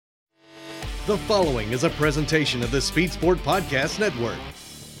The following is a presentation of the Speed Sport Podcast Network.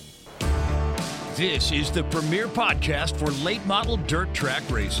 This is the premier podcast for late model dirt track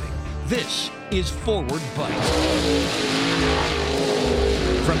racing. This is Forward Bite.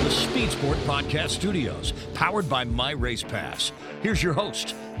 From the Speed Sport Podcast Studios, powered by My Race Pass, here's your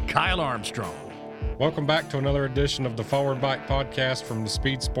host, Kyle Armstrong. Welcome back to another edition of the Forward Bite Podcast from the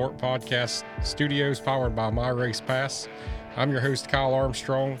Speed Sport Podcast Studios, powered by My Race Pass. I'm your host, Kyle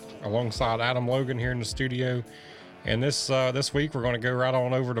Armstrong, alongside Adam Logan here in the studio. And this week, we're going to go right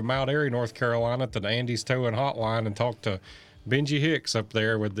on over to Mount Airy, North Carolina, to the Andy's Towing Hotline and talk to Benji Hicks up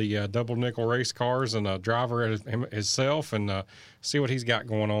there with the double nickel race cars and a driver himself, and see what he's got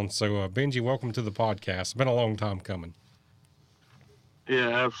going on. So, Benji, welcome to the podcast. It's been a long time coming. Yeah,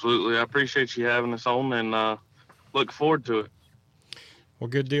 absolutely. I appreciate you having us on, and look forward to it. Well,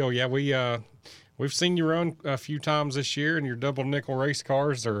 good deal. Yeah, we've seen you run a few times this year, and your double nickel race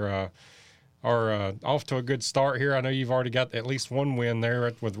cars are off to a good start here. I know you've already got at least one win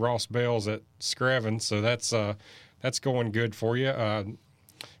there with Ross Bales at Screven, so that's going good for you.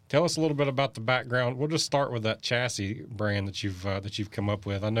 Tell us a little bit about the background. We'll just start with that chassis brand that you've come up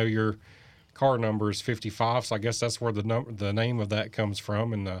with. I know your car number is 55, so I guess that's where the name of that comes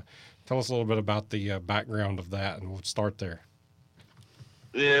from. And tell us a little bit about the background of that, and we'll start there.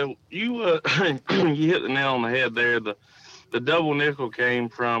 Yeah, you you hit the nail on the head there. The double nickel came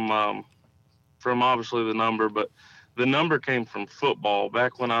from obviously the number, but the number came from football.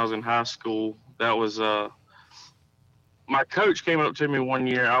 Back when I was in high school, that was my coach came up to me one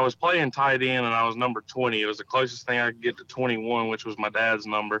year. I was playing tight end, and I was number 20. It was the closest thing I could get to 21, which was my dad's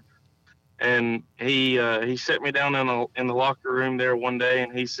number. And he set me down in the locker room there one day,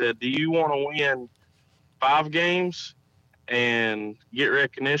 and he said, "Do you want to win 5 games and get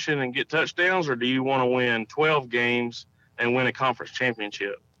recognition and get touchdowns, or do you want to win 12 games and win a conference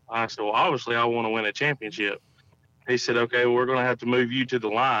championship?" I said, "Well, obviously I want to win a championship." He said, "Okay, well, we're going to have to move you to the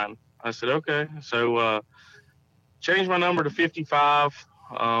line." I said, "Okay." So changed my number to 55.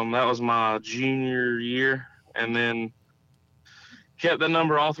 That was my junior year, and then kept that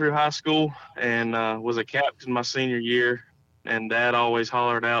number all through high school, and was a captain my senior year. And Dad always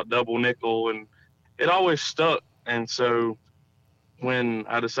hollered out double nickel, and it always stuck. And so when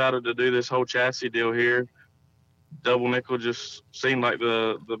I decided to do this whole chassis deal here, double nickel just seemed like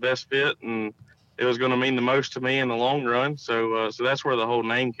the best fit, and it was going to mean the most to me in the long run. So that's where the whole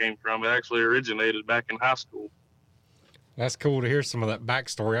name came from. It actually originated back in high school. That's cool to hear some of that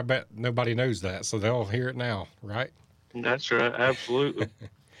backstory. I bet nobody knows that, so they'll hear it now, right? That's right. Absolutely.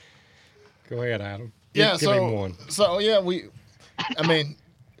 Go ahead, Adam. Yeah. Give him one. So yeah,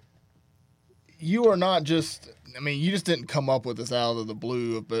 you are not just. You just didn't come up with this out of the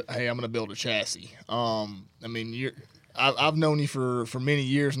blue. But hey, I'm going to build a chassis. I've known you for many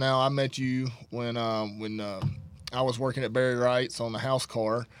years now. I met you when I was working at Barry Wright's on the house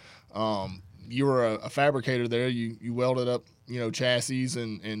car. You were a fabricator there. You welded up, chassis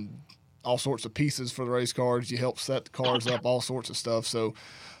and all sorts of pieces for the race cars. You helped set the cars up, all sorts of stuff. So,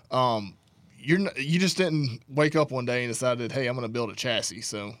 you just didn't wake up one day and decided, hey, I'm going to build a chassis.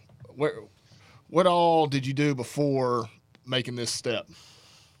 So, what all did you do before making this step?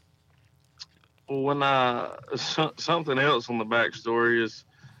 Well, something else on the backstory is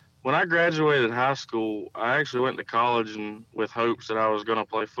when I graduated high school, I actually went to college and with hopes that I was going to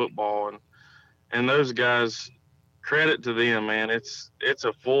play football, and those guys, credit to them, man. It's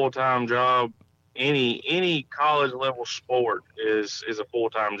a full-time job. Any college level sport is a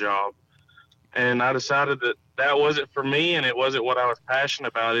full-time job. And I decided that wasn't for me, and it wasn't what I was passionate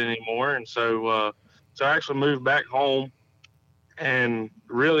about anymore. And so I actually moved back home and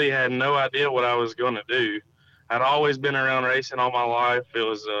really had no idea what I was going to do. I'd always been around racing all my life. It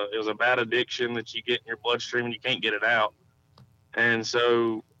was a bad addiction that you get in your bloodstream and you can't get it out. And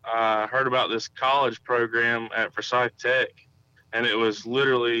so I heard about this college program at Forsyth Tech, and it was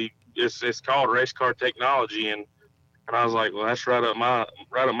literally it's called Race Car Technology, and I was like, well, that's right up my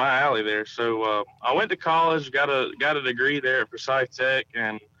alley there. So I went to college, got a degree there at Forsyth Tech,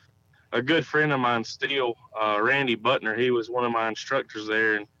 and a good friend of mine, still Randy Butner, he was one of my instructors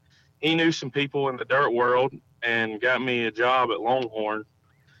there, and he knew some people in the dirt world and got me a job at Longhorn.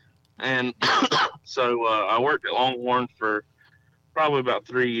 And so I worked at Longhorn for probably about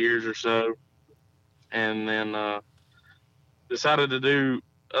 3 years or so, and then decided to do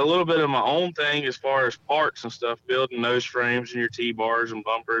a little bit of my own thing as far as parts and stuff, building nose frames and your T-bars and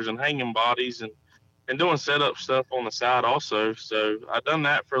bumpers and hanging bodies and doing setup stuff on the side also. So I've done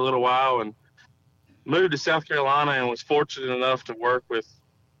that for a little while and moved to South Carolina and was fortunate enough to work with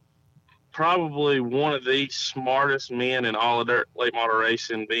probably one of the smartest men in all of dirt late model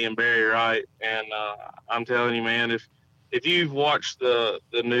racing, being Barry Wright. And I'm telling you, man, if you've watched the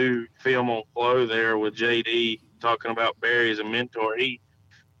new film on Flow there with JD talking about Barry as a mentor, he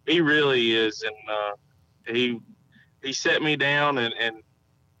really is. And he set me down and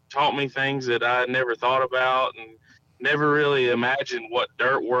taught me things that I never thought about and never really imagined what the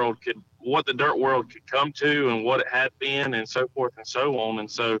dirt world could come to and what it had been, and so forth and so on. And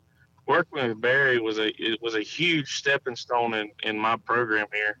so working with Barry was a huge stepping stone in my program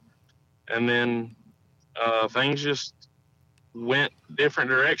here. And then things just went different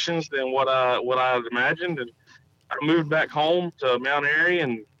directions than what I had imagined. And I moved back home to Mount Airy,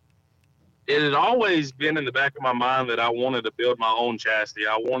 and it had always been in the back of my mind that I wanted to build my own chassis.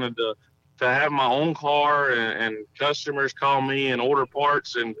 I wanted to have my own car and customers call me and order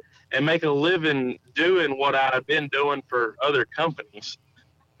parts and make a living doing what I had been doing for other companies.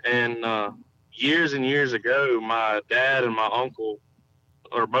 And years and years ago, my dad and my uncle,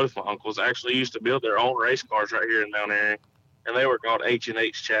 or both my uncles, actually used to build their own race cars right here in Mount Airy, and they were called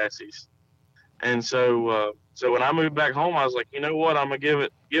H&H chassis. And so when I moved back home, I was like, you know what, I'm gonna give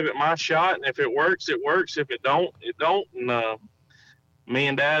it my shot, and if it works, it works. If it don't, it don't. And me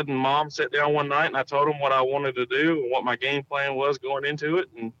and Dad and Mom sat down one night, and I told them what I wanted to do and what my game plan was going into it.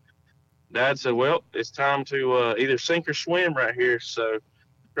 And Dad said, well, it's time to either sink or swim right here. So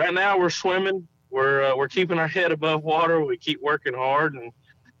right now we're swimming. We're keeping our head above water. We keep working hard, and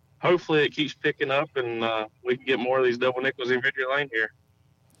hopefully it keeps picking up, and we can get more of these double nickels in Victory Lane here.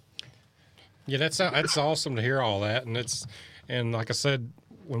 Yeah, that's awesome to hear all that, and like I said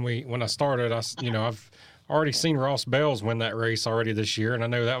when I started, I've already seen Ross Bales win that race already this year, and I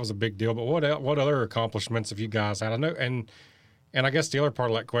know that was a big deal. But what other accomplishments have you guys had? I know, and I guess the other part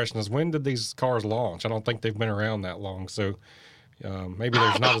of that question is, when did these cars launch? I don't think they've been around that long, so maybe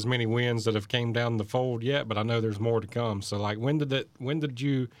there's not as many wins that have came down the fold yet, but I know there's more to come. So like, when did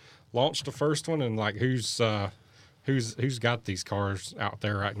you launch the first one, and like who's got these cars out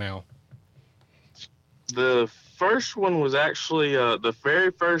there right now? The first one was actually the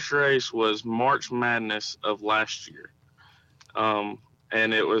very first race was March Madness of last year,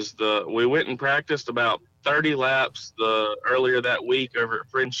 and it was we went and practiced about 30 laps earlier that week over at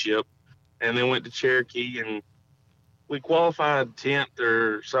Friendship, and then went to Cherokee, and we qualified 10th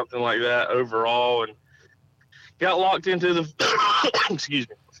or something like that overall, and got locked into the excuse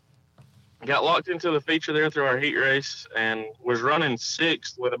me, got locked into the feature there through our heat race, and was running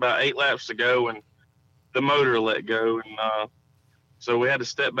 6th with about 8 laps to go, and the motor let go, and so we had to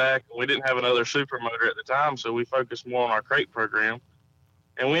step back. We didn't have another super motor at the time, so we focused more on our crate program,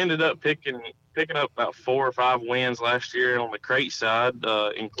 and we ended up picking up about 4 or 5 wins last year on the crate side,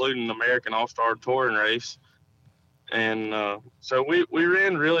 including the American All-Star Touring race. And so we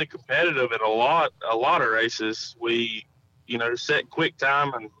ran really competitive at a lot of races. We set quick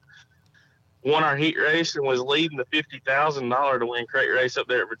time and won our heat race, and was leading the $50,000 to win crate race up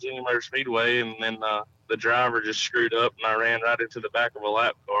there at Virginia Motor Speedway, and then the driver just screwed up, and I ran right into the back of a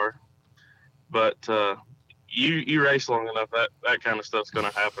lap car. But you race long enough, that kind of stuff's going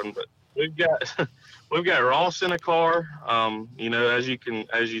to happen. But we've got Ross in a car. As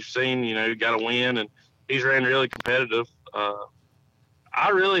you've seen, got to win, and he's ran really competitive. I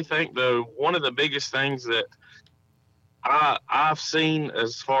really think, though, one of the biggest things that I've seen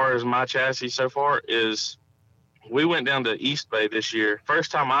as far as my chassis so far is we went down to East Bay this year.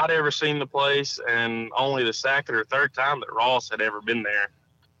 First time I'd ever seen the place, and only the second or third time that Ross had ever been there.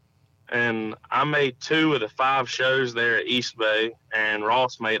 And I made 2 of the 5 shows there at East Bay, and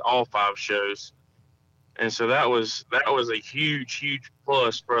Ross made all 5 shows. And so that was a huge, huge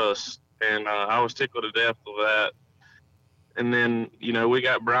plus for us. And I was tickled to death with that. And then, we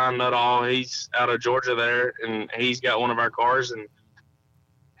got Brian Nuttall. He's out of Georgia there, and he's got one of our cars. And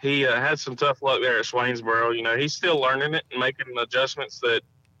he had some tough luck there at Swainsboro. He's still learning it and making adjustments that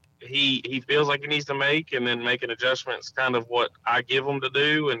he feels like he needs to make, and then making adjustments kind of what I give him to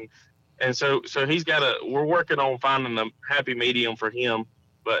do. And so he's we're working on finding the happy medium for him.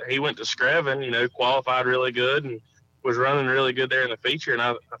 But he went to Screven, qualified really good, and was running really good there in the feature, and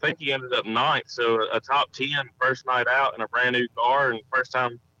I think he ended up 9th, so a top 10 first night out in a brand new car, and first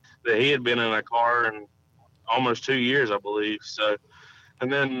time that he had been in a car in almost 2 years, I believe. So,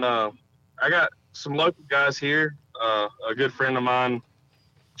 and then I got some local guys here. A good friend of mine,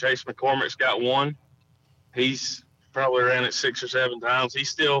 Chase McCormick's got one. He's probably ran it 6 or 7 times. He's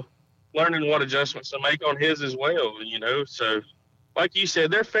still learning what adjustments to make on his as well, So, like you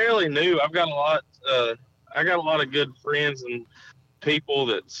said, they're fairly new. I've got a lot. I got a lot of good friends and people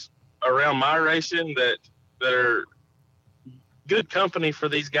that's around my racing that are good company for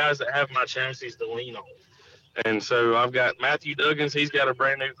these guys that have my chassis to lean on. And so I've got Matthew Duggins. He's got a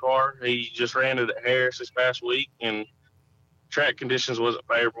brand new car. He just ran it at Harris this past week, and track conditions wasn't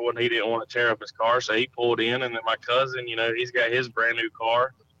favorable, and he didn't want to tear up his car, so he pulled in. And then my cousin, he's got his brand new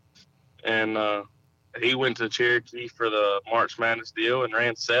car, and he went to Cherokee for the March Madness deal and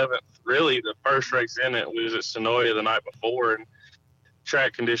ran 7th. Really, the first race in it was at Sonoya the night before, and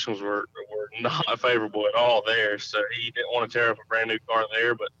track conditions were not favorable at all there, so he didn't want to tear up a brand new car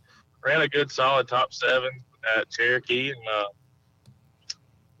there, but ran a good solid top 7 at Cherokee, and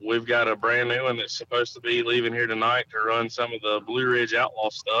we've got a brand new one that's supposed to be leaving here tonight to run some of the Blue Ridge Outlaw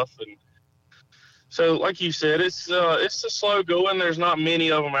stuff. And so, like you said, it's a slow going. There's not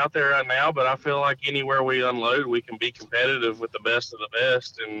many of them out there right now, but I feel like anywhere we unload, we can be competitive with the best of the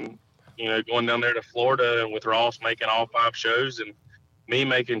best. And going down there to Florida and with Ross making all 5 shows and me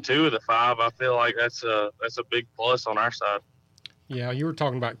making 2 of the 5, I feel like that's a big plus on our side. Yeah, you were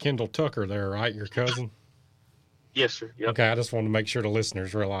talking about Kendall Tucker there, right? Your cousin? Yes, sir. Yep. Okay, I just wanted to make sure the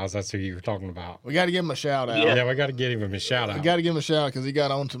listeners realize that's who you were talking about. We got to give him a shout out. Yeah, we got to give him a shout out. We got to give him a shout out because he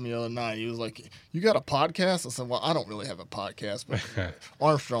got on to me the other night. He was like, "You got a podcast?" I said, "Well, I don't really have a podcast, but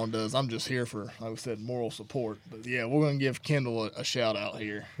Armstrong does. I'm just here for, like I said, moral support." But yeah, we're going to give Kendall a shout out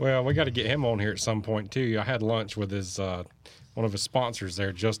here. Well, we got to get him on here at some point too. I had lunch with his one of his sponsors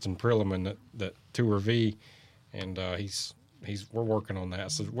there, Justin Prilliman, that Tour V, and we're working on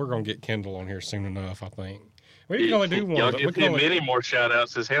that. So we're going to get Kendall on here soon enough, I think. We can only do one. Y'all give him many more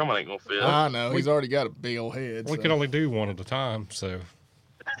shout-outs. His helmet ain't going to fit. I know. He's already got a big old head. We can only do one at a time, so.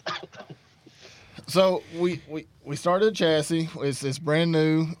 So we started a chassis. It's brand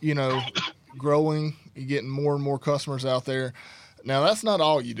new, growing. You're getting more and more customers out there. Now, that's not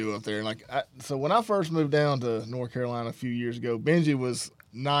all you do up there. So when I first moved down to North Carolina a few years ago, Benji was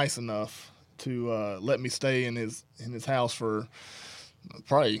nice enough to let me stay in his house for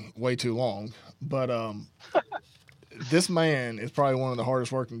probably way too long. But this man is probably one of the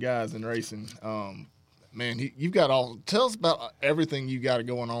hardest working guys in racing. Man, you've got tell us about everything you got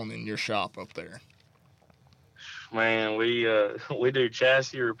going on in your shop up there. Man, we do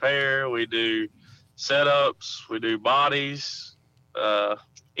chassis repair, we do setups, we do bodies,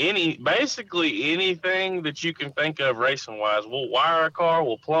 basically anything that you can think of racing wise. We'll wire a car,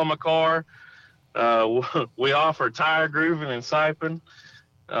 we'll plumb a car. We offer tire grooving and siping.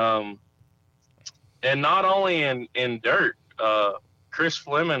 And not only in dirt, Chris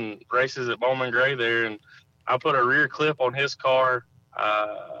Fleming races at Bowman Gray there, and I put a rear clip on his car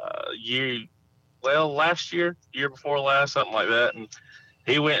last year before last, something like that, and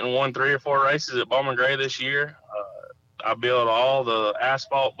he went and won 3 or 4 races at Bowman Gray this year. I built all the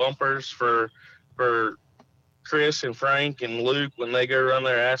asphalt bumpers for Chris and Frank and Luke when they go run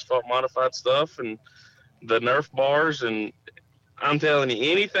their asphalt modified stuff, and the Nerf bars, and I'm telling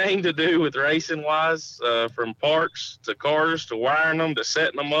you, anything to do with racing wise, from parts to cars to wiring them to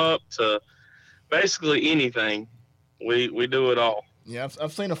setting them up to basically anything, we do it all. Yeah,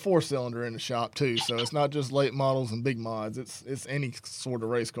 I've seen a 4-cylinder in the shop too, so it's not just late models and big mods. It's any sort of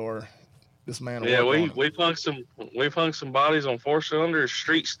race car. This man. Yeah, we've hung some bodies on 4-cylinders,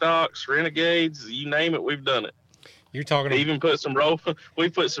 street stocks, renegades, you name it, we've done it. You're talking. We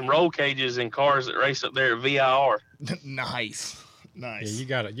put some roll cages in cars that race up there at VIR. Nice. Yeah, you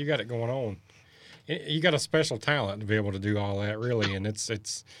got it going on. You got a special talent to be able to do all that, really, and it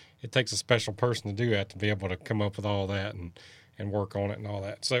takes a special person to do that, to be able to come up with all that and work on it and all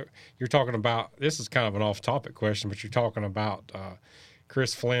that. So you're talking about, this is kind of an off-topic question, but you're talking about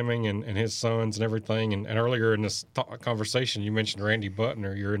Chris Fleming and his sons and everything. And earlier in this conversation, you mentioned Randy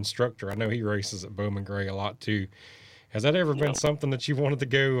Butner, your instructor. I know he races at Bowman Gray a lot too. Has that ever been something that you wanted to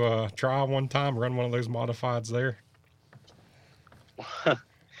go try one time, run one of those modifieds there?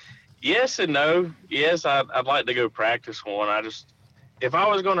 Yes and no. Yes, I'd like to go practice one. If I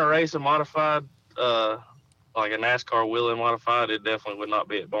was going to race a modified, like a NASCAR wheeling modified, it definitely would not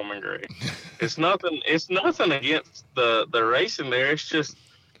be at Bowman Gray. It's nothing against the racing there. It's just,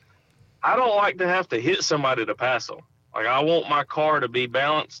 I don't like to have to hit somebody to pass them. Like, I want my car to be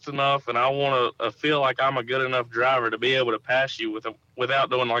balanced enough, and I want to feel like I'm a good enough driver to be able to pass you without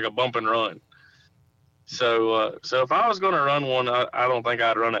doing like a bump and run. So if I was going to run one, I don't think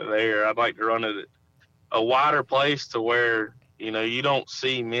I'd run it there. I'd like to run it at a wider place to where, you don't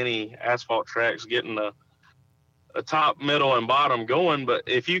see many asphalt tracks getting a top, middle, and bottom going. But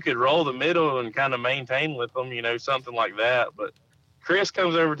if you could roll the middle and kind of maintain with them, something like that. But Chris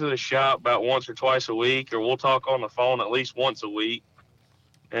comes over to the shop about once or twice a week, or we'll talk on the phone at least once a week.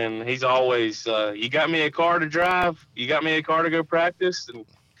 And he's always, you got me a car to drive? You got me a car to go practice? And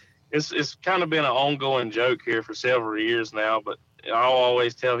it's kind of been an ongoing joke here for several years now, but I'll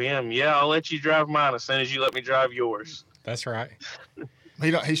always tell him, yeah, I'll let you drive mine as soon as you let me drive yours. That's right.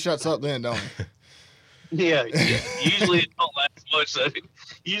 He shuts up then, don't he? Yeah. Usually it don't last much.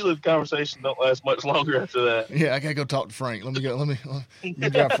 Usually the conversation don't last much longer after that. Yeah, I gotta go talk to Frank. Let me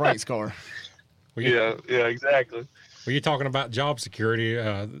drive Frank's car. Yeah, exactly. Well, you're talking about job security,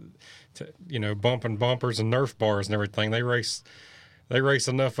 bumping bumpers and Nerf bars and everything. They race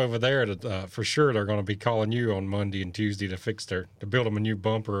enough over there that for sure they're going to be calling you on Monday and Tuesday to build them a new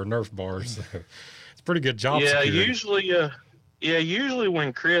bumper or Nerf bars. It's pretty good job security. Usually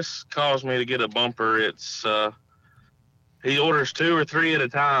when Chris calls me to get a bumper, it's he orders 2 or 3 at a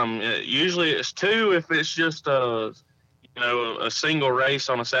time. Usually it's 2 if it's just a single race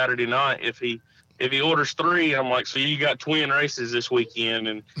on a Saturday night. If he orders 3, I'm like, so you got twin races this weekend,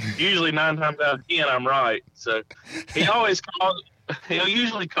 and usually 9 times out of 10 I'm right. So he'll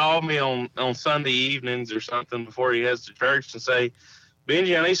usually call me on Sunday evenings or something before he heads to church and say,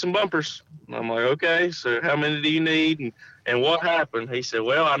 Benji, I need some bumpers. And I'm like, okay, so how many do you need? And what happened? He said,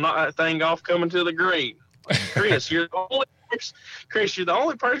 well, I knocked that thing off coming to the green. Chris, you're the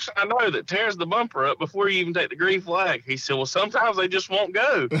only person I know that tears the bumper up before you even take the green flag. He said, well, sometimes they just won't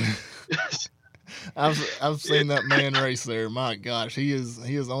go. I've seen that man race there. My gosh, he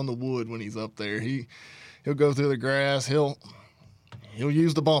is on the wood when he's up there. He'll go through the grass. He'll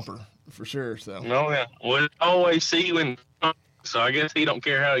use the bumper for sure. So yeah, well, I always see you in. So I guess he don't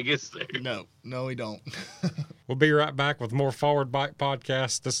care how he gets there. No, he don't. We'll be right back with more Forward Bike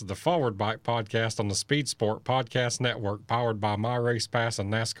Podcast. This is the Forward Bike Podcast on the Speed Sport Podcast Network, powered by My Race Pass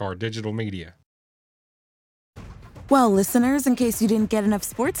and NASCAR Digital Media. Well, listeners, in case you didn't get enough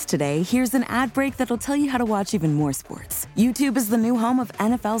sports today, here's an ad break that'll tell you how to watch even more sports. YouTube is the new home of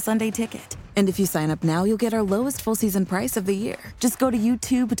NFL Sunday Ticket. And if you sign up now, you'll get our lowest full season price of the year. Just go to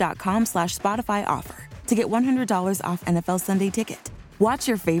youtube.com/Spotify offer to get $100 off NFL Sunday Ticket. Watch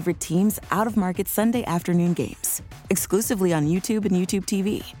your favorite teams' out-of-market Sunday afternoon games, exclusively on YouTube and YouTube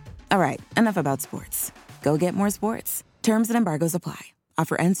TV. All right, enough about sports. Go get more sports. Terms and embargoes apply.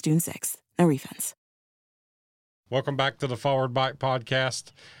 Offer ends June 6th. No refunds. Welcome back to the Forward Bike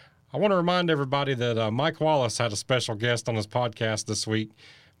Podcast. I want to remind everybody that Mike Wallace had a special guest on his podcast this week.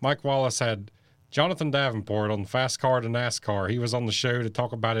 Mike Wallace had Jonathan Davenport on the Fast Car to NASCAR. He was on the show to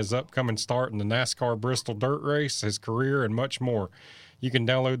talk about his upcoming start in the NASCAR Bristol Dirt Race, his career, and much more. You can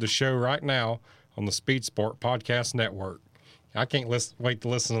download the show right now on the Speed Sport Podcast Network. I can't wait to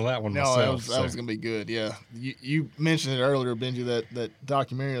listen to that one myself. That was going to be good, yeah. You mentioned it earlier, Benji, that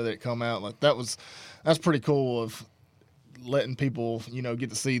documentary that come out. Like that's pretty cool of letting people, get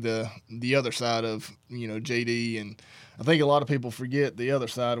to see the other side of, JD. And I think a lot of people forget the other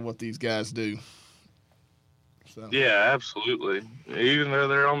side of what these guys do. So. Yeah, absolutely. Even though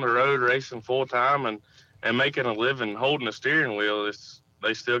they're on the road racing full time and making a living holding a steering wheel,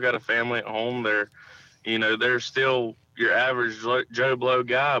 they still got a family at home. They're still your average Joe Blow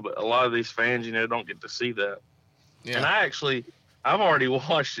guy, but a lot of these fans, don't get to see that. Yeah. And I've already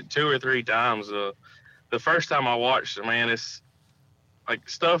watched it 2 or 3 times. The first time I watched it, man, it's like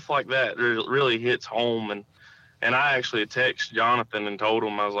stuff like that really hits home. And I actually texted Jonathan and told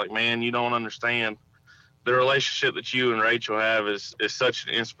him, I was like, man, you don't understand. The relationship that you and Rachel have is such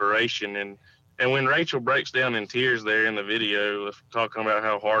an inspiration. And when Rachel breaks down in tears there in the video, talking about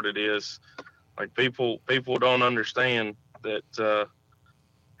how hard it is, like people don't understand that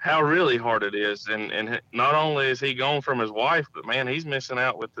how really hard it is. And not only is he gone from his wife, but man, he's missing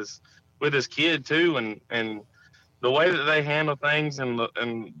out with his kid too. And the way that they handle things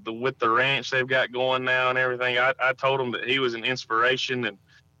with the ranch they've got going now and everything, I told him that he was an inspiration and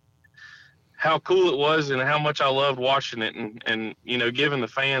how cool it was and how much I loved watching it and giving the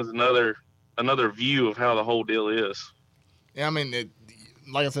fans another view of how the whole deal is. Yeah, I mean,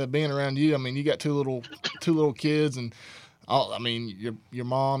 like I said, being around you, I mean, you got two little kids, and your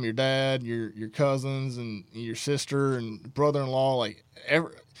mom, your dad, your cousins, and your sister and brother-in-law. Like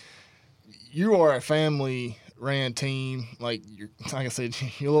you are a family-ran team. Like I said,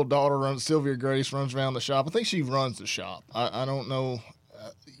 your little daughter Sylvia Grace runs around the shop. I think she runs the shop. I don't know.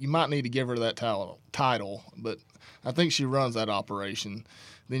 You might need to give her that title, but I think she runs that operation.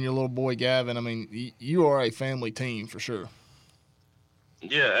 Then your little boy Gavin. I mean, you are a family team for sure.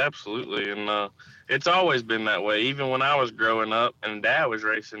 Yeah, absolutely. And it's always been that way. Even when I was growing up and Dad was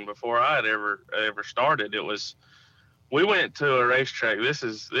racing before I had ever started, we went to a racetrack. This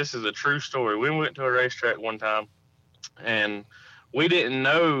is a true story. We went to a racetrack one time and we didn't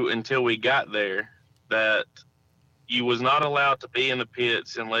know until we got there that you was not allowed to be in the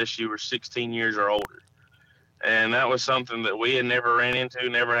pits unless you were 16 years or older. And that was something that we had never ran into,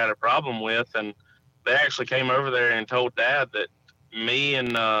 never had a problem with. And they actually came over there and told Dad that me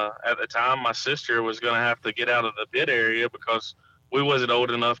and at the time my sister was going to have to get out of the pit area because we wasn't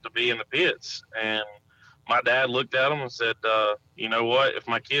old enough to be in the pits. And my dad looked at them and said, you know what, if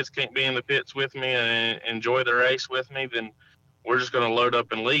my kids can't be in the pits with me and enjoy the race with me, then we're just going to load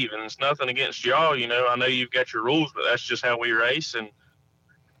up and leave. And it's nothing against y'all. You know, I know you've got your rules, but that's just how we race. And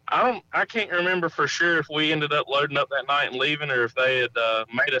I can't remember for sure if we ended up loading up that night and leaving, or if they had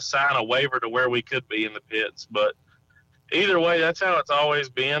made us sign a waiver to where we could be in the pits. But either way, that's how it's always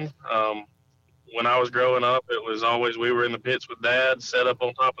been. When I was growing up, it was always we were in the pits with Dad, set up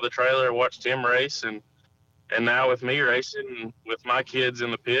on top of the trailer, watched him race. And now with me racing, with my kids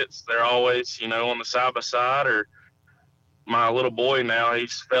in the pits, they're always, you know, on the side by side. Or my little boy now,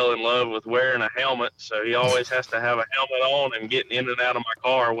 he's fell in love with wearing a helmet, so he always has to have a helmet on and getting in and out of my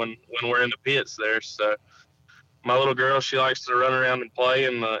car when we're in the pits there. So my little girl, she likes to run around and play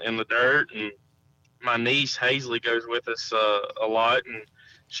in the dirt, and my niece Hazley goes with us a lot, and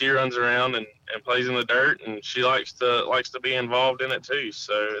she runs around and plays in the dirt, and she likes to be involved in it too.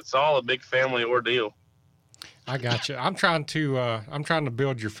 So it's all a big family ordeal. I got you. I'm trying to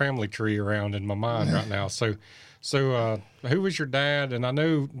build your family tree around in my mind right now. So who was your dad? And I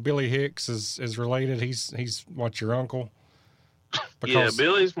know Billy Hicks is related. He's what, your uncle? Yeah,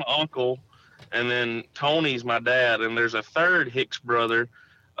 Billy's my uncle, and then Tony's my dad. And there's a third Hicks brother,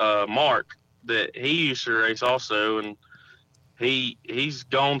 Mark, that he used to race also, and he's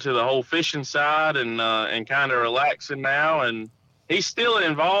gone to the whole fishing side and kind of relaxing now, and he's still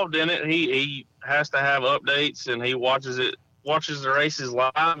involved in it. He has to have updates, and he watches the races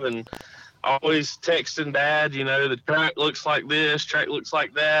live, and always texting Dad, you know, the track looks like this, track looks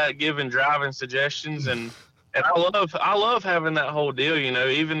like that, giving driving suggestions, and I love having that whole deal, you know.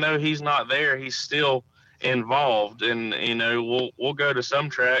 Even though he's not there, he's still involved, and you know, we'll go to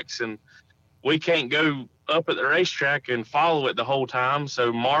some tracks and we can't go up at the racetrack and follow it the whole time,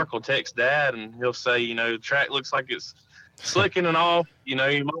 so Mark will text Dad and he'll say, you know, the track looks like it's slicking and off, you know,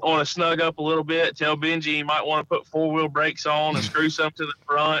 you might want to snug up a little bit, tell Benji you might want to put four-wheel brakes on and screw some to the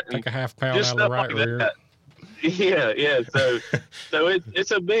front, and take a half pound out of the right rear. That. Yeah. So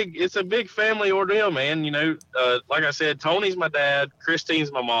it's a big family ordeal, man. You know, like I said, Tony's my dad,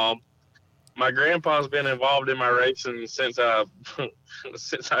 Christine's my mom. My grandpa's been involved in my racing since I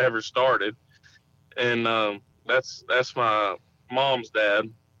ever started, and that's my mom's dad.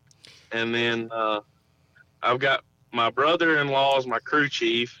 And then I've got my brother-in-law is my crew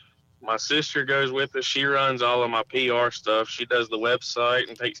chief. My sister goes with us. She runs all of my PR stuff. She does the website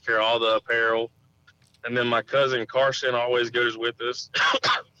and takes care of all the apparel. And then my cousin Carson always goes with us.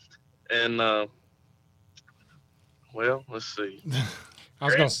 And, well, let's see.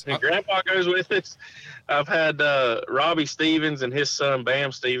 Grandpa goes with us. I've had Robbie Stevens and his son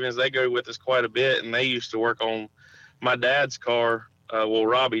Bam Stevens. They go with us quite a bit, and they used to work on my dad's car. Well,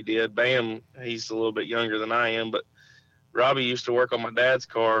 Robbie did. Bam, he's a little bit younger than I am, but Robbie used to work on my dad's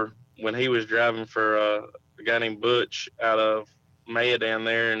car when he was driving for a guy named Butch out of Maya down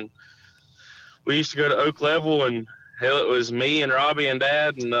there. And we used to go to Oak Level, and hell, it was me and Robbie and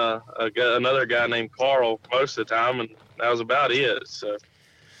Dad and another guy named Carl most of the time, and that was about it. So.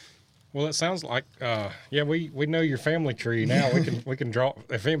 Well, it sounds like, we know your family tree now. We can draw.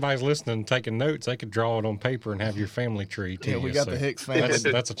 If anybody's listening and taking notes, they could draw it on paper and have your family tree too. Yeah, we got the Hicks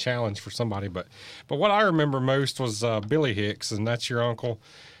family. That's a challenge for somebody. But what I remember most was Billy Hicks, and that's your uncle.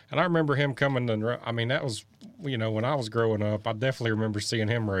 And I remember him coming, and I mean, that was, you know, when I was growing up, I definitely remember seeing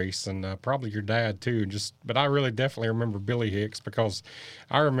him race, and probably your dad too. But I really definitely remember Billy Hicks because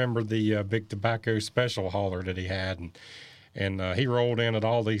I remember the big tobacco special hauler that he had, and he rolled in at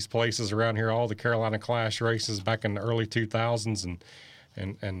all these places around here, all the Carolina Clash races back in the early 2000s,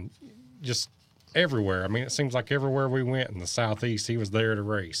 and just everywhere. I mean, it seems like everywhere we went in the Southeast, he was there to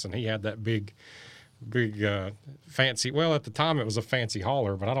race, and he had that big fancy. Well, at the time it was a fancy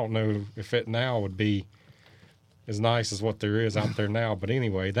hauler, but I don't know if it now would be as nice as what there is out there now. But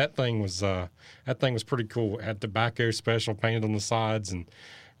anyway, that thing was pretty cool. It had tobacco special painted on the sides,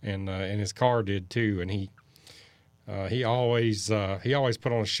 and his car did too, and he always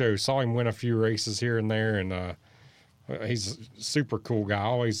put on a show. Saw him win a few races here and there, and he's a super cool guy.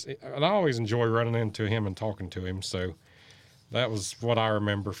 I always enjoy running into him and talking to him. So that was what I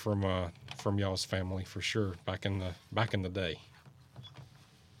remember from y'all's family for sure back in the day.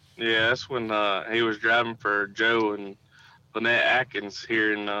 Yeah, that's when he was driving for Joe and Lynette Atkins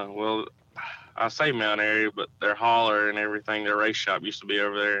here in I say Mount area, but their hauler and everything, their race shop used to be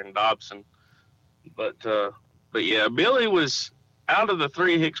over there in Dobson. But yeah, Billy was, out of the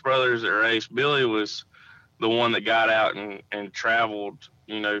three Hicks brothers that raced, Billy was the one that got out and traveled,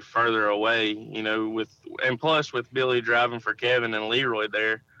 further away, and plus with Billy driving for Kevin and Leroy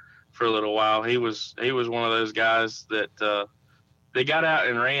there for a little while, he was one of those guys that they got out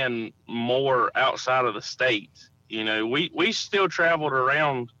and ran more outside of the state. We still traveled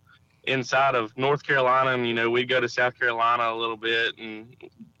around inside of North Carolina, and we'd go to South Carolina a little bit and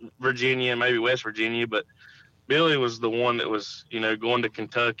Virginia, maybe West Virginia, but Billy was the one that was, going to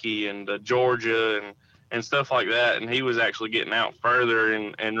Kentucky and Georgia and stuff like that, and he was actually getting out further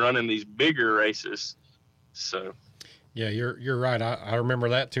and running these bigger races. So, yeah, you're right. I remember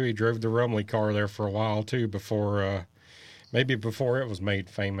that too. He drove the Rumley car there for a while too, before maybe before it was made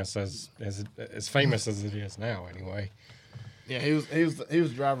famous as famous as it is now. Anyway. Yeah, he was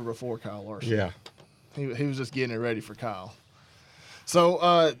the driver before Kyle Larson. Yeah, he was just getting it ready for Kyle.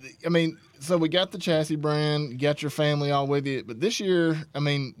 So so we got the chassis brand, you got your family all with you, but this year,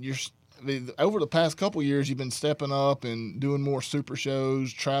 over the past couple years, you've been stepping up and doing more super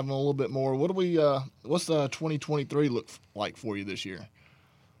shows, traveling a little bit more. What's 2023 look like for you this year?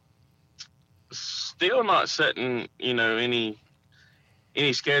 Still not setting, any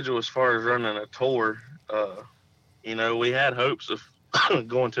schedule as far as running a tour. We had hopes of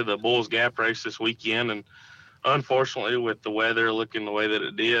going to the Bulls Gap race this weekend, and unfortunately, with the weather looking the way that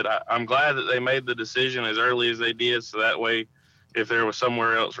it did, I'm glad that they made the decision as early as they did, so that way, if there was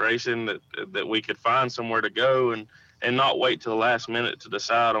somewhere else racing, that we could find somewhere to go and not wait till the last minute to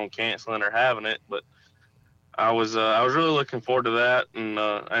decide on canceling or having it. But I was really looking forward to that,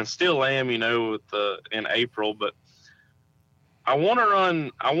 and still am, in April. But I want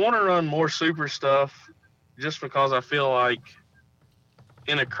to run more super stuff, just because I feel like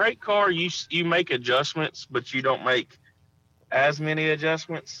in a crate car, you make adjustments, but you don't make as many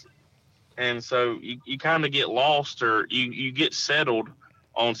adjustments. And so you kind of get lost, or you get settled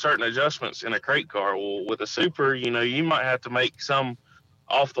on certain adjustments in a crate car. Well, with a super, you might have to make some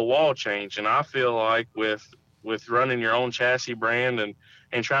off the wall change. And I feel like with running your own chassis brand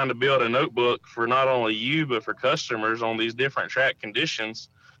and trying to build a notebook for not only you, but for customers on these different track conditions,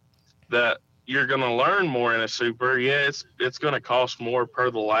 that you're going to learn more in a super. Yeah, it's going to cost more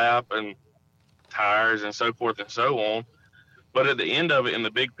per the lap and tires and so forth and so on. But at the end of it, in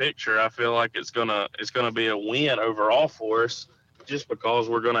the big picture, I feel like it's gonna be a win overall for us, just because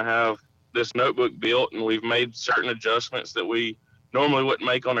we're gonna have this notebook built and we've made certain adjustments that we normally wouldn't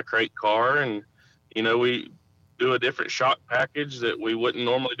make on a crate car, and we do a different shock package that we wouldn't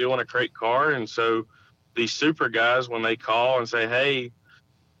normally do on a crate car. And so these super guys, when they call and say, hey,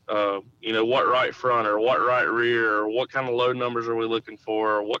 what right front or what right rear or what kind of load numbers are we looking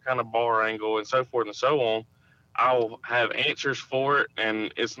for or what kind of bar angle and so forth and so on, I'll have answers for it.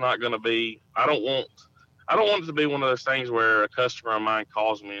 And it's not going to be, I don't want it to be one of those things where a customer of mine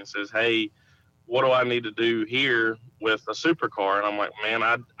calls me and says, hey, what do I need to do here with a supercar? And I'm like, man,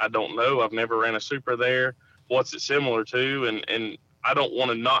 I don't know. I've never ran a super there. What's it similar to? And I don't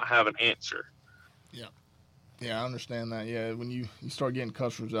want to not have an answer. Yeah, I understand that. Yeah, when you start getting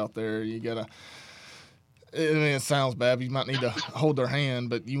customers out there, you got to – it sounds bad, but you might need to hold their hand,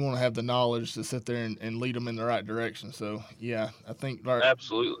 but you want to have the knowledge to sit there and lead them in the right direction. So, yeah, I think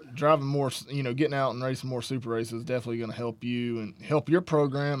absolutely driving more, getting out and racing more super races is definitely going to help you and help your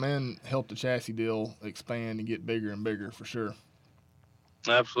program and help the chassis deal expand and get bigger and bigger for sure.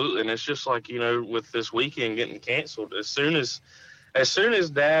 Absolutely. And it's just like, with this weekend getting canceled, as soon as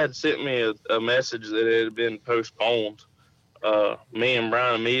Dad sent me a message that it had been postponed, me and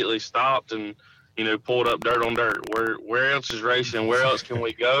Brian immediately stopped and, pulled up dirt on dirt. Where else is racing? Where else can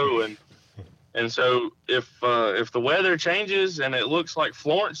we go? And so if the weather changes and it looks like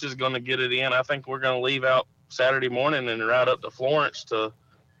Florence is going to get it in, I think we're going to leave out Saturday morning and ride up to Florence to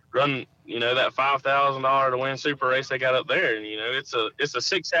run, that $5,000 to win super race they got up there. And, it's a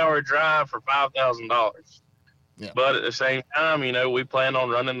 6-hour drive for $5,000. Yeah. But at the same time, we plan on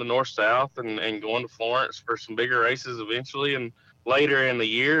running the north-south and going to Florence for some bigger races eventually and later in the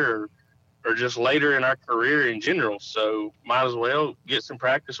year or just later in our career in general. So might as well get some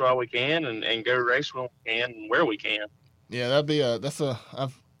practice while we can and go race when we can and where we can. Yeah, I've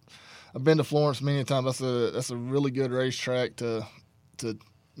been to Florence many times. That's a really good racetrack to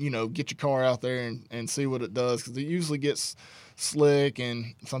get your car out there and see what it does, because it usually gets slick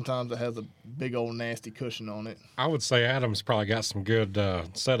and sometimes it has a big old nasty cushion on it. I would say Adam's probably got some good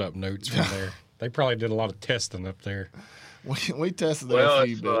setup notes from there. They probably did a lot of testing up there. We tested that a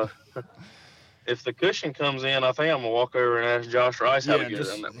few bit. If the cushion comes in, I think I'm gonna walk over and ask Josh Rice how to get it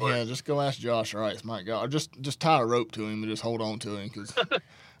in that place. Yeah, just go ask Josh Rice. My God, just tie a rope to him and just hold on to him, because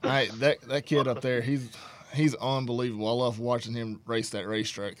that kid up there, he's unbelievable. I love watching him race that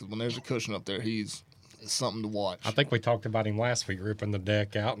racetrack, because when there's a cushion up there, he's it's something to watch. I think we talked about him last week, ripping the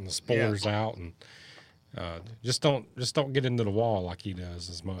deck out and the spoilers out, and just don't get into the wall like he does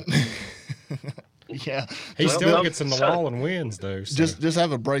as much. Yeah, he still gets in the wall and wins though. So. Just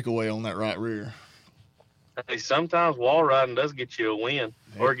have a breakaway on that right rear. Hey, sometimes wall riding does get you a win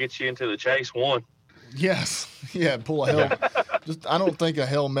or get you into the chase one. Yes, yeah, pull a hell. I don't think a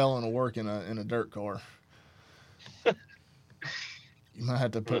hell melon will work in a dirt car. You might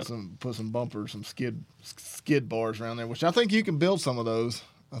have to put some bumpers, some skid bars around there, which I think you can build some of those.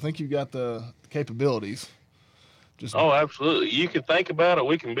 I think you've got the capabilities. Absolutely. You can think about it,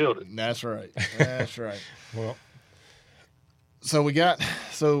 we can build it. That's right. That's right. Well, so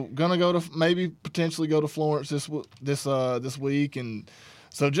gonna go to maybe potentially go to Florence this week, and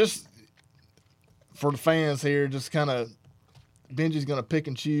so just for the fans here, just kind of Benji's gonna pick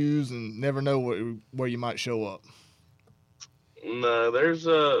and choose and never know where you might show up. No, there's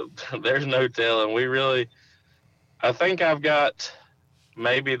no telling. I think I've got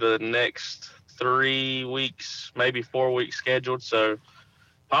maybe the next 3 weeks, maybe 4 weeks scheduled. So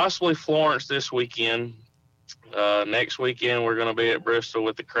possibly Florence this weekend. Next weekend, we're going to be at Bristol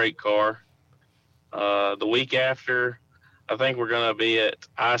with the crate car. The week after, I think we're going to be at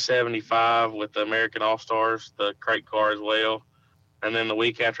I-75 with the American All-Stars, the crate car as well. And then the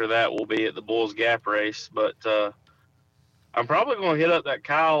week after that, we'll be at the Bulls Gap race. But I'm probably going to hit up that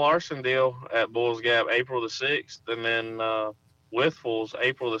Kyle Larson deal at Bulls Gap April the 6th. And then Withful's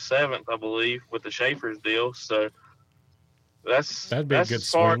April the 7th, I believe, with the Schaefer's deal. So that'd be a good as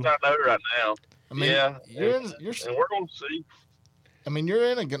far as I know right now. I mean, yeah, and we're going to see. I mean, you're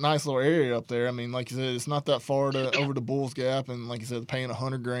in a nice little area up there. I mean, like you said, it's not that far over to Bulls Gap, and like you said, paying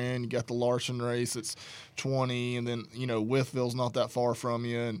 $100,000. You got the Larson race; it's $20,000, and then Withville's not that far from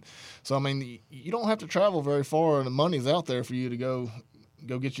you, and so I mean, you don't have to travel very far, and the money's out there for you to go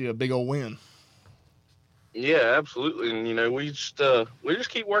get you a big old win. Yeah, absolutely, and we just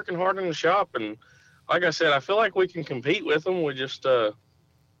keep working hard in the shop, and like I said, I feel like we can compete with them. We just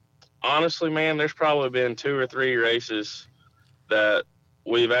honestly, man, there's probably been 2 or 3 races that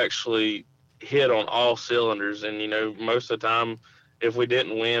we've actually hit on all cylinders. And, most of the time, if we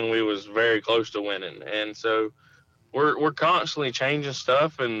didn't win, we was very close to winning. And so we're constantly changing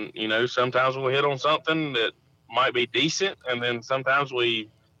stuff. And, sometimes we'll hit on something that might be decent. And then sometimes we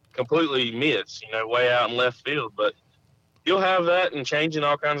completely miss, way out in left field. But you'll have that and changing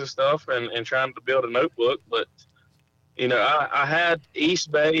all kinds of stuff and trying to build a notebook. But, I had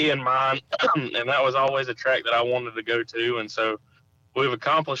East Bay in mind, and that was always a track that I wanted to go to. And so we've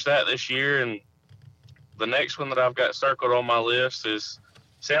accomplished that this year. And the next one that I've got circled on my list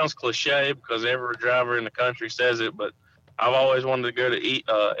sounds cliche because every driver in the country says it, but I've always wanted to go to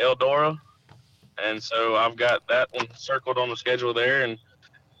Eldora. And so I've got that one circled on the schedule there, and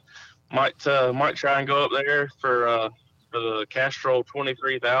might try and go up there for the Castrol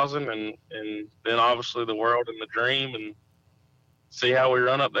 23,000 and then obviously the World and the Dream, and see how we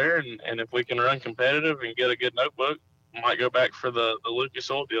run up there. And if we can run competitive and get a good notebook, might go back for the Lucas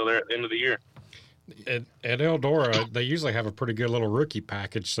Oil deal there at the end of the year. At Eldora, they usually have a pretty good little rookie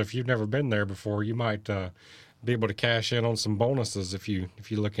package. So if you've never been there before, you might be able to cash in on some bonuses if you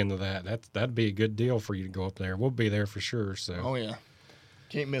look into that. That'd be a good deal for you to go up there. We'll be there for sure. So. Oh yeah,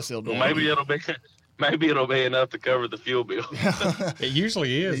 can't miss Eldora. Well, maybe it'll be enough to cover the fuel bill. It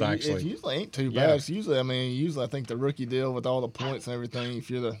usually is, actually. It usually ain't too bad. Yeah. It's usually, I think the rookie deal with all the points and everything, if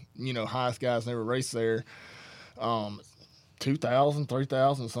you're the highest guys never race there, 2,000,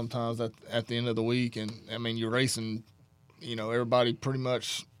 3,000 sometimes at the end of the week. And I mean, you're racing, everybody pretty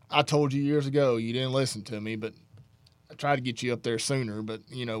much. I told you years ago, you didn't listen to me, but I tried to get you up there sooner. But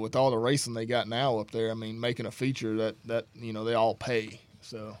with all the racing they got now up there, I mean, making a feature that they all pay.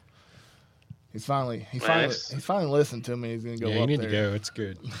 So. He's finally listened to me. He's gonna go up there. Yeah, you need to go. It's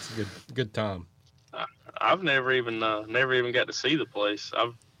good. It's a good time. I've never even got to see the place.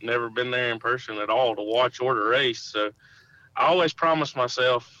 I've never been there in person at all to watch or to race. So I always promise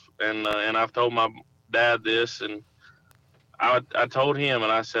myself, and I've told my dad this, and I told him,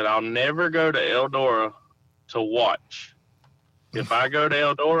 and I said, I'll never go to Eldora to watch. If I go to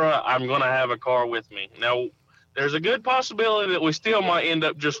Eldora, I'm gonna have a car with me. Now, there's a good possibility that we still might end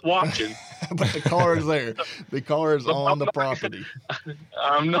up just watching. But the car is there. The car is on the property.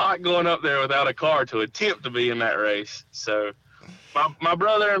 I'm not going up there without a car to attempt to be in that race. So my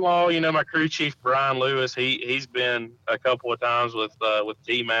brother-in-law, my crew chief, Brian Lewis, he's been a couple of times with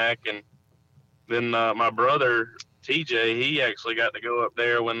T-Mac. And then my brother, TJ, he actually got to go up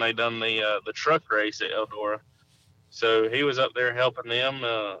there when they done the truck race at Eldora. So he was up there helping them,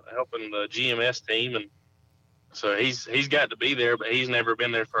 helping the GMS team. And so he's got to be there, but he's never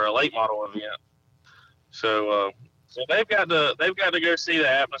been there for a late model event. So they've got to go see the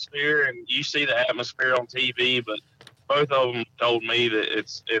atmosphere, and you see the atmosphere on TV, but both of them told me that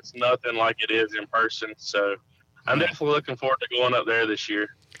it's nothing like it is in person. So I'm definitely looking forward to going up there this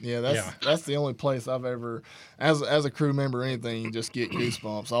year. Yeah, that's the only place I've ever, as a crew member or anything, you just get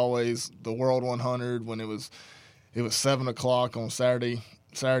goosebumps. Always the World 100 when it was 7:00 on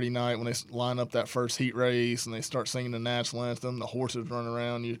Saturday night when they line up that first heat race and they start singing the national anthem. The horses run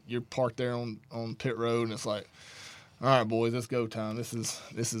around. You're parked there on pit road, and it's like, all right, boys, it's go time. This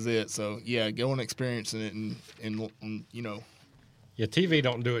is it. So yeah, go and experiencing it, and you know. Yeah, TV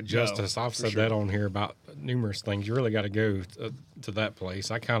don't do it justice. I've said that on here about numerous things. You really got to go to that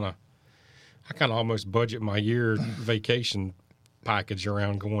place. I kind of almost budget my year vacation package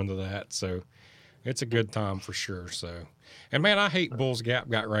around going to that. So it's a good time for sure. So, and man, I hate Bulls Gap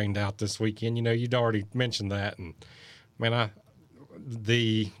got rained out this weekend. You know, you'd already mentioned that, and man,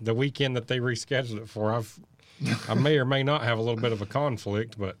 the weekend that they rescheduled it for, I may or may not have a little bit of a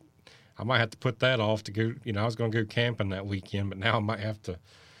conflict, but I might have to put that off to go. You know, I was going to go camping that weekend, but now I might have to.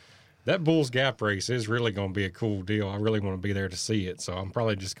 That Bulls Gap race is really going to be a cool deal. I really want to be there to see it, so I'm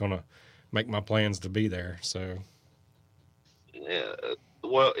probably just going to make my plans to be there. So, yeah,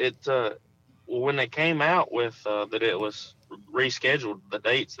 well, when they came out with that it was rescheduled, the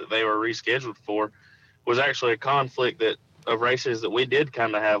dates that they were rescheduled for was actually a conflict of races that we did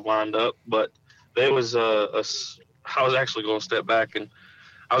kind of have lined up, but there was I was actually going to step back, and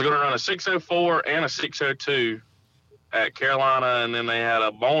I was going to run a 6:04 and a 6:02 at Carolina, and then they had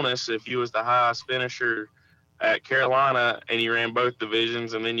a bonus if you was the highest finisher at Carolina and you ran both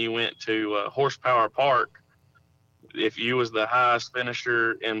divisions, and then you went to Horsepower Park if you was the highest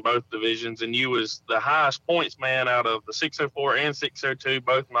finisher in both divisions and you was the highest points man out of the 6:04 and 6:02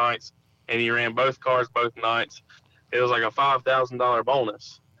 both nights, and you ran both cars both nights. It was like a $5,000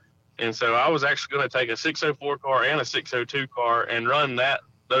 bonus. And so I was actually going to take a 6:04 car and a 6:02 car and run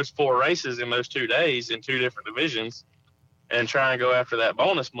those 4 races in those 2 days in 2 different divisions and try and go after that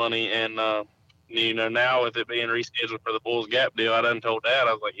bonus money. And, you know, now with it being rescheduled for the Bulls Gap deal, I done told Dad,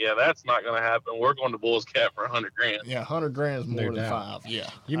 I was like, yeah, that's not going to happen. We're going to Bulls Gap for $100,000. Yeah, $100,000 is more than $5. Yeah.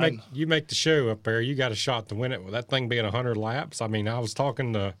 You make the show up there. You got a shot to win it with that thing being 100 laps. I mean, I was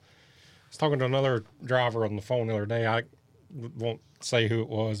talking to another driver on the phone the other day. I won't say who it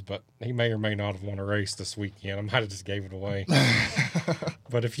was, but he may or may not have won a race this weekend. I might have just gave it away.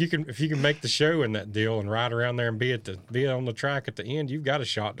 But if you can make the show in that deal and ride around there and be on the track at the end, you've got a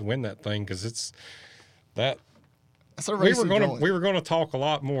shot to win that thing, because it's that. We were going to talk a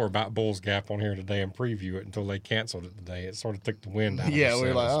lot more about Bulls Gap on here today and preview it until they canceled it today. It sort of took the wind out of Yeah, ourselves, we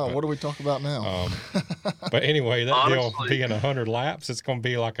were like, what do we talk about now? But anyway, that honestly, deal being 100 laps, it's going to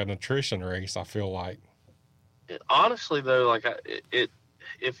be like an attrition race, I feel like. Honestly, though, like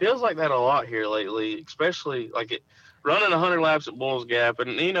it feels like that a lot here lately, especially like running 100 laps at Bulls Gap.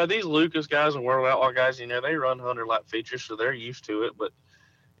 And, you know, these Lucas guys and World Outlaw guys, you know, they run 100-lap features, so they're used to it. But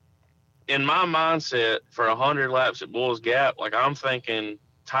in my mindset, for 100 laps at Bulls Gap, like I'm thinking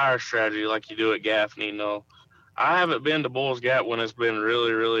tire strategy like you do at Gaffney. You know, I haven't been to Bulls Gap when it's been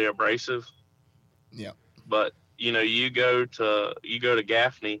really, really abrasive. Yeah. But, you know, you go to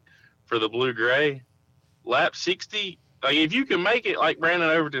Gaffney for the blue-gray, lap 60, like if you can make it, like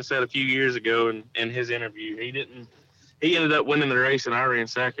Brandon Overton said a few years ago in his interview, he ended up winning the race and I ran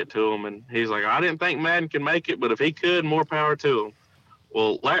second to him, and he's like, I didn't think Madden could make it, but if he could, more power to him.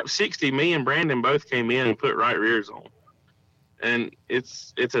 Well, lap 60, me and Brandon both came in and put right rears on, and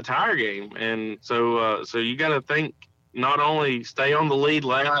it's a tire game, and so you got to think not only stay on the lead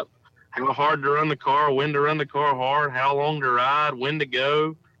lap, how hard to run the car, when to run the car hard, how long to ride, when to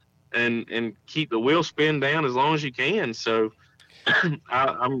go, and keep the wheel spin down as long as you can. So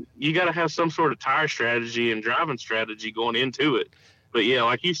you got to have some sort of tire strategy and driving strategy going into it. But yeah,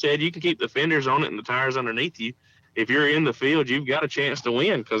 like you said, you can keep the fenders on it and the tires underneath you. If you're in the field, you've got a chance to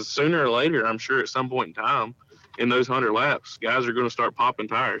win, because sooner or later, I'm sure at some point in time in those 100 laps, guys are going to start popping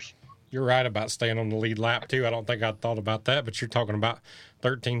tires. You're right about staying on the lead lap, too. I don't think I thought about that, but you're talking about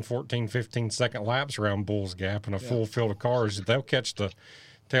 13, 14, 15-second laps around Bulls Gap and a full field of cars. They'll catch the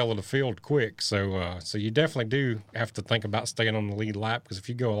tail of the field quick. So you definitely do have to think about staying on the lead lap, because if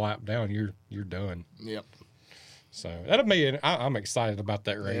you go a lap down, you're done. Yep. So that'll be I'm excited about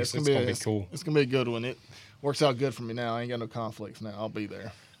that race. It's going to be cool. It's going to be a good one. It works out good for me now. I ain't got no conflicts now. I'll be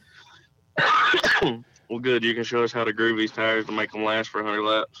there. Well, good. You can show us how to groove these tires to make them last for 100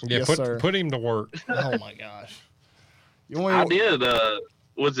 laps. Yeah, yes, sir. Put him to work. Oh, my gosh. I did.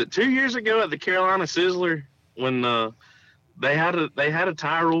 Was it 2 years ago at the Carolina Sizzler when they had a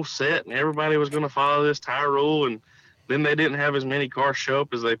tire rule set and everybody was going to follow this tire rule, and then they didn't have as many cars show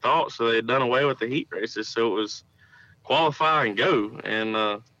up as they thought, so they had done away with the heat races. So it was qualify and go. And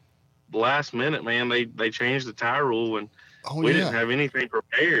the last minute, man, they changed the tire rule, and we didn't have anything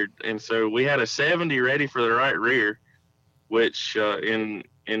prepared. And so we had a 70 ready for the right rear, which in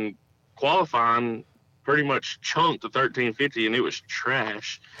qualifying pretty much chunked the 1350, and it was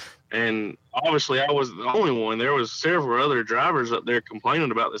trash. And obviously I was the only one. There was several other drivers up there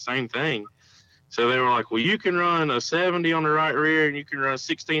complaining about the same thing. So they were like, well, you can run a 70 on the right rear, and you can run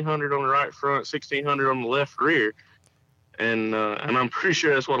 1600 on the right front, 1600 on the left rear. And I'm pretty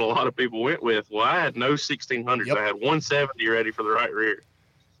sure that's what a lot of people went with. Well, I had no 1600s. Yep. I had 170 ready for the right rear.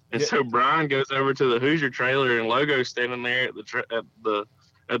 And so Brian goes over to the Hoosier trailer, and Logo's standing there at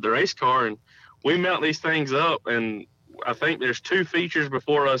the race car, and we mount these things up, and I think there's 2 features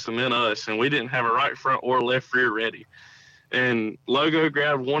before us and then us, and we didn't have a right front or left rear ready. And Logo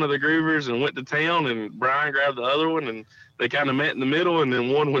grabbed one of the groovers and went to town, and Brian grabbed the other one, and they kind of met in the middle, and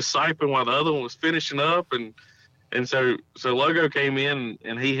then one was siping while the other one was finishing up, and so Logo came in,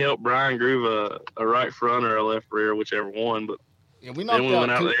 and he helped Brian groove a right front or a left rear, whichever one. But yeah, we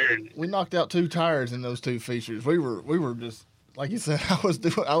knocked out 2 tires in those 2 features. We were just like you said.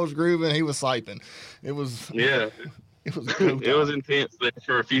 I was grooving. He was siping. It was It was it was intense there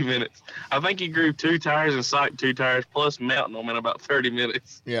for a few minutes. I think he grew 2 tires and siped 2 tires plus mounting them in about 30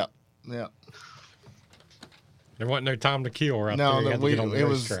 minutes. Yeah. There wasn't no time to kill right no, there. It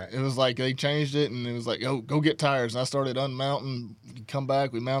was like they changed it, and it was like, oh, go get tires. And I started unmounting. Come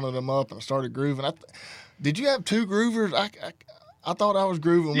back, we mounted them up, and I started grooving. Did you have 2 groovers? I thought I was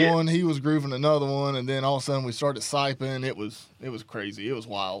grooving one. He was grooving another one, and then all of a sudden we started siping. It was crazy. It was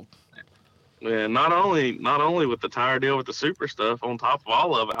wild. Yeah, not only with the tire deal with the super stuff, on top of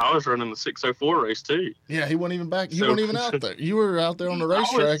all of it, I was running the 604 race too. Yeah, he wasn't even back. You weren't even out there. You were out there on the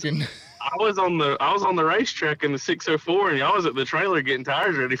racetrack, and I was on the racetrack in the 604, and y'all was at the trailer getting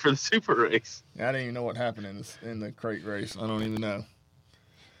tires ready for the super race. I didn't even know what happened in the crate race. I don't even know.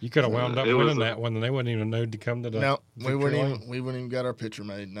 You could have wound up winning that one, and they wouldn't even know to come to the. No, we wouldn't even got our picture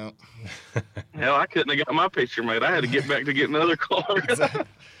made. No. Hell, I couldn't have got my picture made. I had to get back to get another car. Exactly.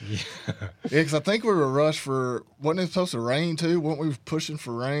 Yeah, because I think we were rushed for. Wasn't it supposed to rain too? Weren't we pushing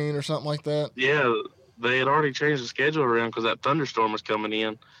for rain or something like that? Yeah, they had already changed the schedule around because that thunderstorm was coming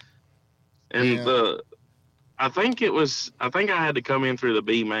in, and I think I had to come in through the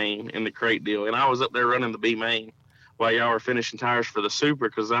B main in the crate deal, and I was up there running the B main while y'all were finishing tires for the super,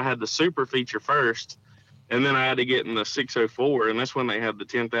 because I had the super feature first, and then I had to get in the 604, and that's when they had the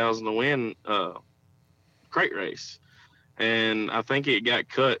 10,000 to win crate race. And I think it got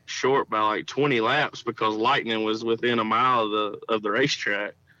cut short by like 20 laps because lightning was within a mile of the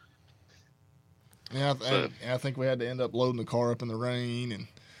racetrack. Yeah, I think we had to end up loading the car up in the rain, and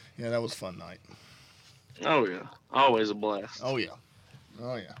yeah, that was a fun night. Oh yeah, always a blast. Oh yeah.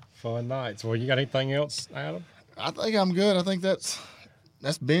 Fun nights. Well, you got anything else, Adam? I think I'm good. I think that's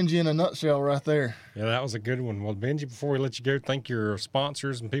Benji in a nutshell right there. Yeah, that was a good one. Well, Benji, before we let you go, thank your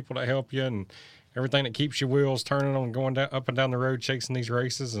sponsors and people that help you and everything that keeps your wheels turning on, going up and down the road, chasing these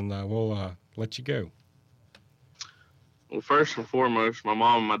races, and we'll let you go. Well, first and foremost, my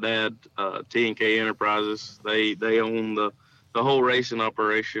mom and my dad, T&K Enterprises, they own the whole racing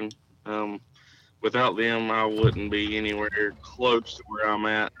operation. Without them, I wouldn't be anywhere close to where I'm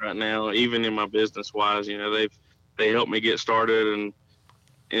at right now, even in my business wise. You know, they helped me get started,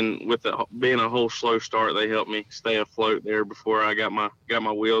 and with being a whole slow start, they helped me stay afloat there before I got my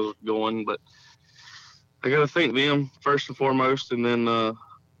wheels going. But I got to thank them first and foremost, and then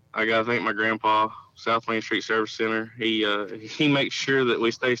I got to thank my grandpa, South Main Street Service Center. He makes sure that we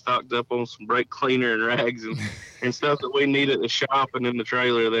stay stocked up on some brake cleaner and rags and stuff that we need at the shop and in the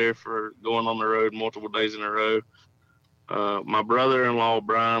trailer there for going on the road multiple days in a row. My brother-in-law,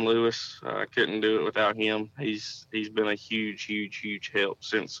 Brian Lewis, I couldn't do it without him. He's been a huge help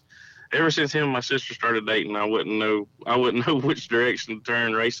ever since him and my sister started dating. I wouldn't know which direction to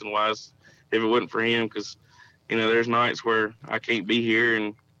turn racing wise if it wasn't for him, because you know there's nights where I can't be here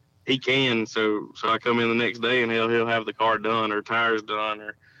and he can, so I come in the next day and he'll have the car done or tires done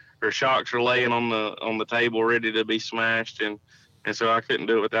or shocks are laying on the table ready to be smashed, and so I couldn't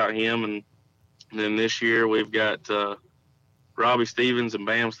do it without him. And then this year we've got Robbie Stevens and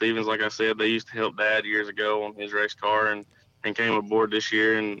Bam Stevens. Like I said, they used to help Dad years ago on his race car and came aboard this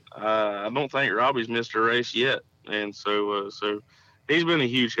year, and I don't think Robbie's missed a race yet, and so he's been a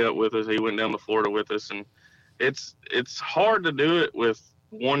huge help with us. He went down to Florida with us, and it's hard to do it with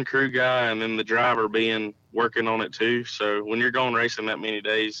one crew guy and then the driver working on it too. So when you're going racing that many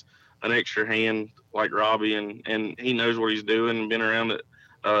days, an extra hand like Robbie, and he knows what he's doing and been around it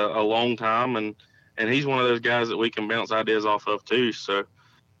a long time, and and he's one of those guys that we can bounce ideas off of too. So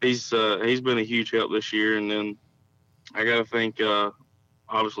he's been a huge help this year. And then I got to thank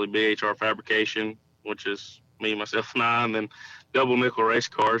obviously BHR Fabrication, which is me, myself, and I, and then Double Nickel Race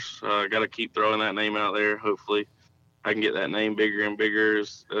Cars. Got to keep throwing that name out there. Hopefully I can get that name bigger and bigger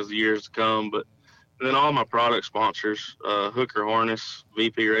as the years to come. But then all my product sponsors, Hooker Harness,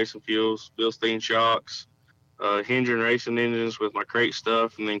 VP Racing Fuels, Bilstein Shocks, Hendren Racing Engines with my crate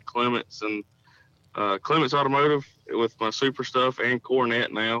stuff, and then Clements and Clements Automotive with my super stuff, and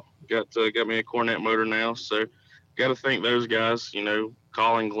Cornet now. Got me a Cornet motor now. So got to thank those guys,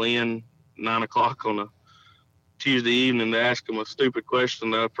 calling Glenn 9 o'clock on a Tuesday evening to ask him a stupid question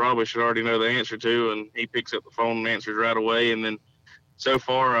that I probably should already know the answer to, and he picks up the phone and answers right away. And then so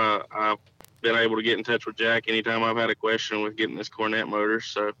far, I've been able to get in touch with Jack anytime I've had a question with getting this Cornet motor.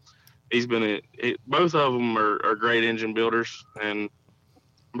 So he's been both of them are great engine builders, and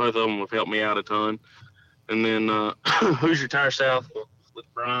both of them have helped me out a ton. And then Hoosier Tire South with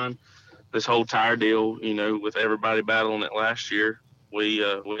Brian, this whole tire deal, with everybody battling it last year, we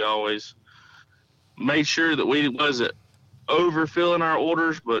always made sure that we wasn't overfilling our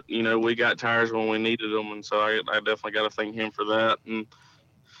orders, but we got tires when we needed them, and so I definitely got to thank him for that. And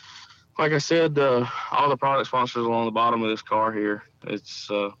like I said, all the product sponsors along the bottom of this car here, it's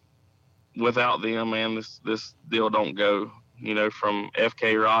without them, man, this deal don't go. From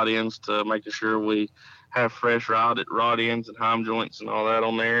FK rod ends to making sure we have fresh rod ends and heim joints and all that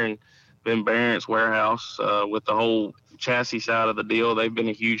on there, and Ben Barrett's warehouse with the whole chassis side of the deal, they've been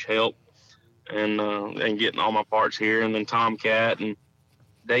a huge help. And getting all my parts here, and then Tomcat and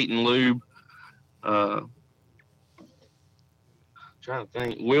Dayton Lube, trying to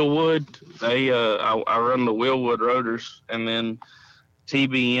think, Willwood, I run the Willwood rotors, and then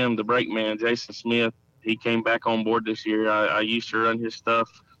TBM, the brake man, Jason Smith, he came back on board this year. I used to run his stuff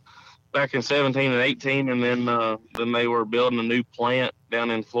back in 17 and 18, and then they were building a new plant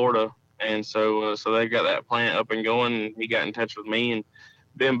down in Florida, and so they got that plant up and going, and he got in touch with me and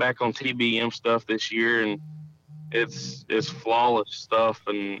been back on TBM stuff this year, and it's flawless stuff.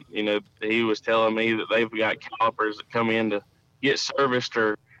 And he was telling me that they've got calipers that come in to get serviced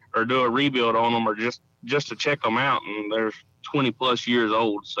or do a rebuild on them, or just to check them out, and they're 20 plus years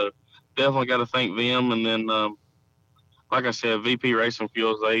old. So definitely got to thank them. And then like I said, VP Racing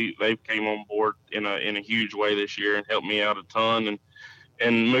Fuels, they came on board in a huge way this year and helped me out a ton,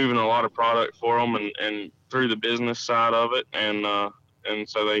 and moving a lot of product for them, and through the business side of it, and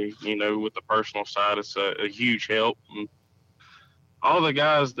so they, with the personal side, it's a huge help. And all the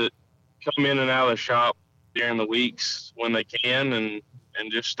guys that come in and out of the shop during the weeks when they can, and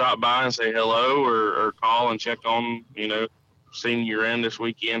just stop by and say hello, or call and check on, seeing you ran this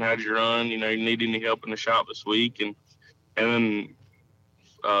weekend, how'd you run, need any help in the shop this week. And then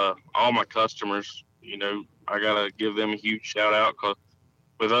all my customers, I got to give them a huge shout out, because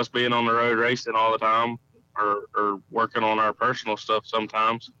with us being on the road racing all the time, or working on our personal stuff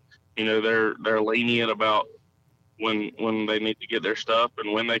sometimes, they're lenient about when they need to get their stuff,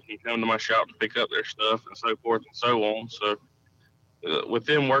 and when they can come to my shop to pick up their stuff, and so forth and so on. So with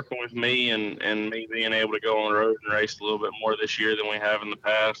them working with me, and me being able to go on the road and race a little bit more this year than we have in the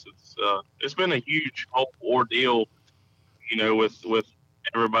past, it's been a huge whole ordeal, with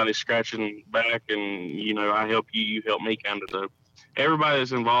everybody scratching back, and I help you, you help me kind of. So everybody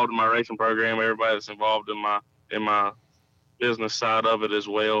that's involved in my racing program, everybody that's involved in my business side of it as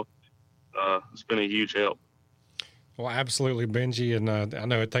well, it's been a huge help. Well, absolutely, Benji, and I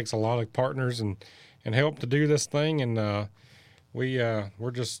know it takes a lot of partners and help to do this thing, and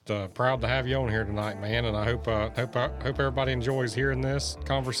we're just proud to have you on here tonight, man. And I hope everybody enjoys hearing this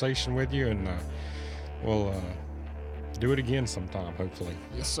conversation with you, and we'll do it again sometime, hopefully.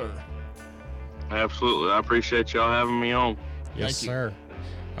 Yes, sir. Absolutely, I appreciate y'all having me on. Yes, sir.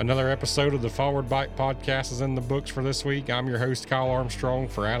 Another episode of the Forward Bike Podcast is in the books for this week. I'm your host, Kyle Armstrong,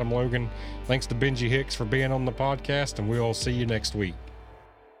 for Adam Logan. Thanks to Benji Hicks for being on the podcast, and we'll see you next week.